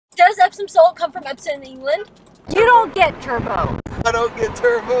Does Epsom salt come from Epsom, England? You don't get turbo. I don't get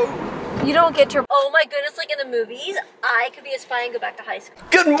turbo. You don't get turbo. Oh my goodness, like in the movies, I could be a spy and go back to high school.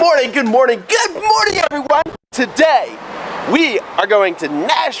 Good morning, good morning, good morning, everyone. Today, we are going to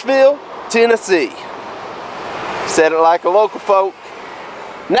Nashville, Tennessee. Said it like a local folk.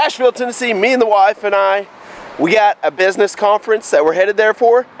 Nashville, Tennessee, me and the wife and I, we got a business conference that we're headed there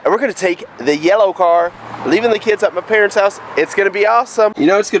for, and we're going to take the yellow car, leaving the kids at my parents' house. It's going to be awesome. You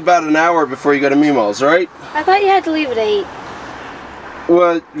know it's about an hour before you go to Meemaw's, right? I thought you had to leave at 8.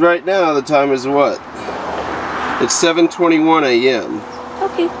 Well, right now the time is what? It's 7:21 a.m.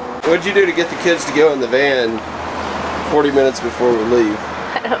 Okay. What'd you do to get the kids to go in the van 40 minutes before we leave?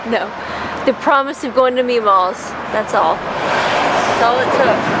 I don't know. The promise of going to Meemaw's. That's all. That's all it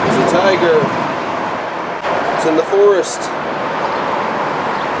took. There's a tiger. It's in the forest.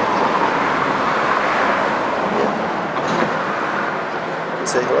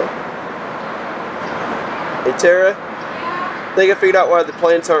 Say hello. Hey Tara, I think I figured out why the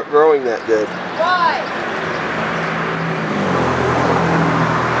plants aren't growing that good. Why?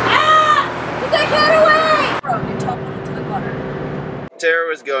 Ah! Get that cat away! Bro, you're toppling into the water. Tara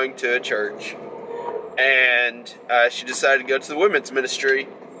was going to a church, and she decided to go to the women's ministry.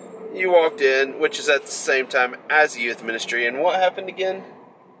 You walked in, which is at the same time as the youth ministry, and what happened again?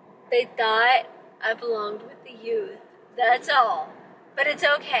 They thought I belonged with the youth. That's all. But it's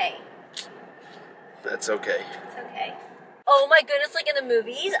okay. That's okay. It's okay. Oh my goodness, like in the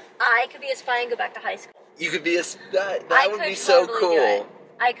movies, I could be a spy and go back to high school. You could be a that would be so totally cool. Do it.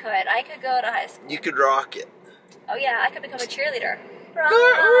 I could go to high school. You could rock it. Oh yeah, I could become a cheerleader.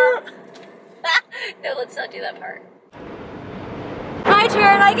 No, let's not do that part. My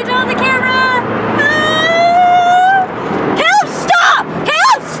turn, I get on the camera! Ah! Help, stop!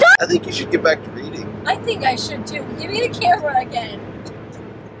 Help, stop! I think you should get back to reading. I think I should too. Give me the camera again.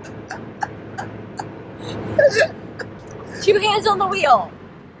 2 hands on the wheel.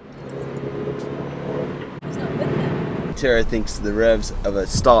 Who's not with them? Tara thinks the revs of a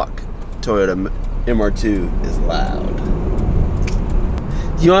stock Toyota MR2 is loud.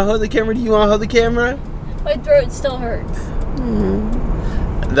 Do you want to hold the camera? Do you want to hold the camera? My throat still hurts.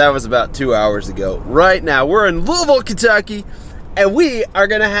 That was about 2 hours ago. Right now, we're in Louisville, Kentucky, and we are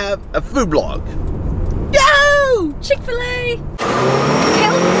going to have a food vlog. Go! Chick-fil-A!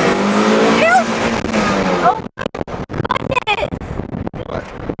 Help! Help! Oh my goodness! What?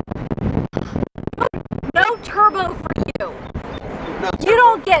 No turbo for you. No. You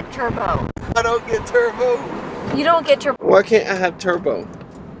don't get turbo. I don't get turbo. You don't get turbo. Why can't I have turbo?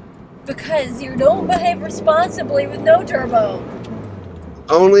 Because you don't behave responsibly with no turbo.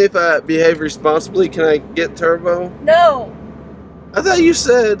 Only if I behave responsibly can I get turbo? No. I thought you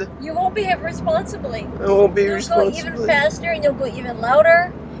said You won't behave responsibly. I won't be You'll responsible. go even faster, and you'll go even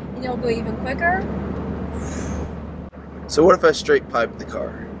louder, and you'll go even quicker. So what if I straight pipe the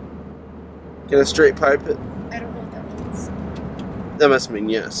car? Can I straight pipe it? I don't know what that means. That must mean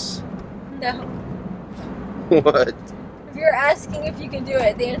yes. No. What? If you're asking if you can do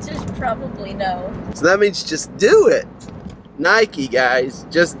it, the answer is probably no. So that means just do it. Nike, guys,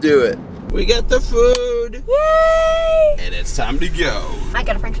 just do it. We got the food. Yay! And it's time to go. I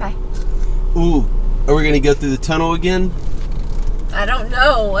got a french fry. Ooh, are we gonna go through the tunnel again? I don't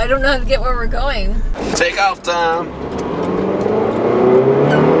know. I don't know how to get where we're going. Take off time.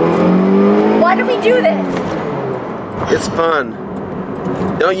 Why do we do this? It's fun.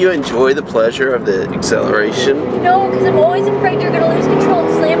 Don't you enjoy the pleasure of the acceleration? No, because I'm always afraid you're going to lose control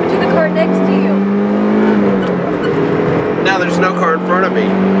and slam into the car next to you. Now there's no car in front of me.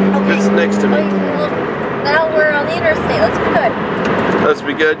 Okay. It's next to me. Well, now we're on the interstate. Let's be good. Let's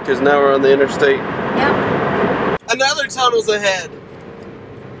be good, because now we're on the interstate. Yeah. Another tunnel's ahead.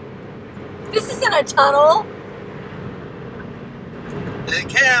 This isn't a tunnel. It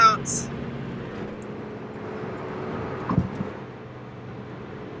counts.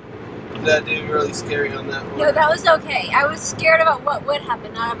 Did I do really scary on that one? No, that was okay. I was scared about what would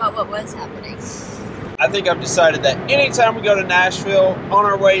happen, not about what was happening. I think I've decided that anytime we go to Nashville, on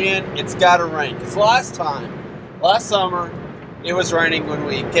our way in, it's gotta rain. Because last summer, it was raining when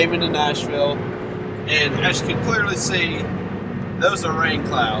we came into Nashville. And as you can clearly see, those are rain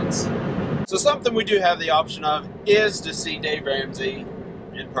clouds. So something we do have the option of is to see Dave Ramsey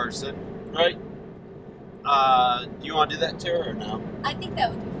in person, right? Do you want to do that, Tara, or no? I think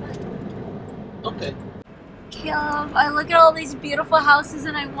that would be fun. Okay. Caleb, I look at all these beautiful houses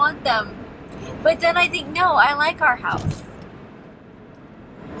and I want them. But then I think, no, I like our house.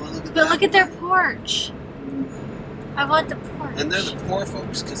 But look at their porch. I want the porch. And they're the poor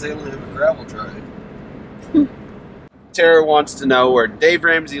folks because they only have a gravel drive. Tara wants to know where Dave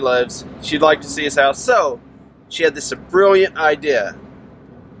Ramsey lives. She'd like to see his house. So, she had this brilliant idea.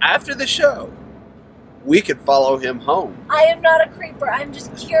 After the show, we could follow him home. I am not a creeper. I'm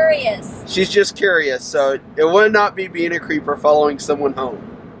just curious. She's just curious, so it would not be being a creeper following someone home.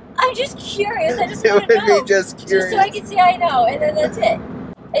 I'm just curious. I just want to know. It would be just curious. Just so I can see I know, and then that's it.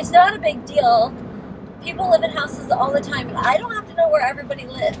 It's not a big deal. People live in houses all the time, and I don't have to know where everybody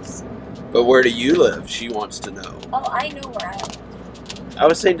lives. But where do you live? She wants to know. Oh, I know where I live. I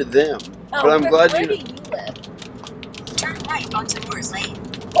was saying to them, Oh, but I'm glad where you. do you live? Turn right onto Moores Lane.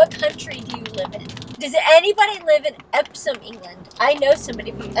 What country do you live in? Does anybody live in Epsom, England? I know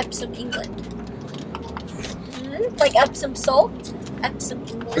somebody from Epsom, England. Like Epsom salt? Epsom,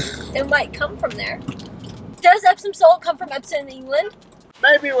 England. It might come from there. Does Epsom salt come from Epsom, England?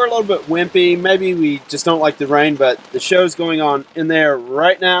 Maybe we're a little bit wimpy. Maybe we just don't like the rain, but the show's going on in there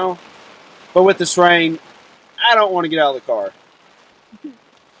right now. But with this rain, I don't want to get out of the car.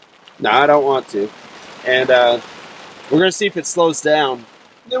 No, I don't want to. And we're going to see if it slows down.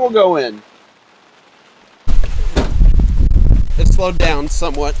 Then we'll go in. It slowed down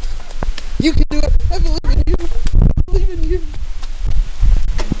somewhat. You can do it. I believe in you. I believe in you.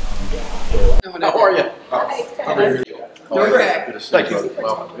 How are you? Hi. Good. Thank you.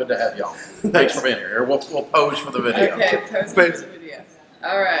 Well, good to have y'all. Thanks for being here. We'll pose for the video. Okay, pose for the video.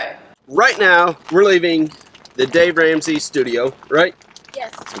 All right. Right now, we're leaving the Dave Ramsey studio, right?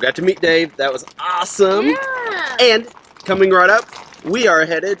 Yes. We got to meet Dave. That was awesome. Yeah. And coming right up, we are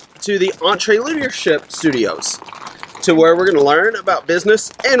headed to the Entree Leadership Studios, to where we're going to learn about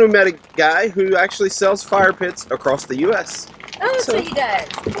business. And we met a guy who actually sells fire pits across the U.S. Oh, that's So- what he does.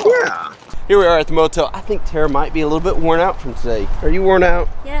 Cool. Yeah. Here we are at the motel. I think Tara might be a little bit worn out from today. Are you worn out?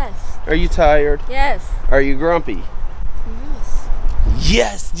 Yes. Are you tired? Yes. Are you grumpy? Yes.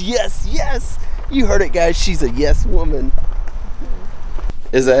 Yes, yes, yes. You heard it, guys. She's a yes woman.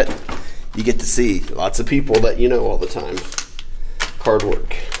 Is that you get to see lots of people that you know all the time. Hard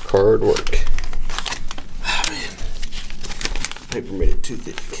work. Hard work. Ah, man. Paper made it too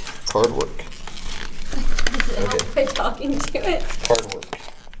thick. Hard work. Does it help by talking to it? Hard work.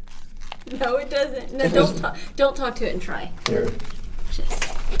 No, it doesn't. No, don't talk to it and try. Here. Just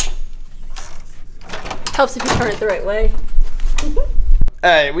helps if you turn it the right way.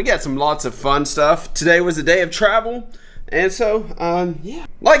 Hey, we got some lots of fun stuff. Today was a day of travel. And so, yeah.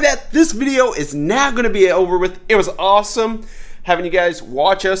 Like that, this video is now going to be over with. It was awesome having you guys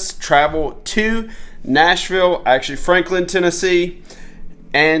watch us travel to Nashville, actually Franklin, Tennessee,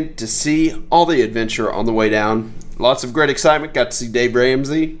 and to see all the adventure on the way down. Lots of great excitement. Got to see Dave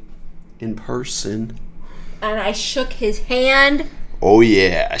Ramsey in person. And I shook his hand. Oh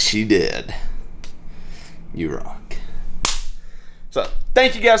yeah, she did. You rock. So,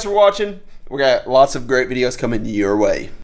 thank you guys for watching. We got lots of great videos coming your way.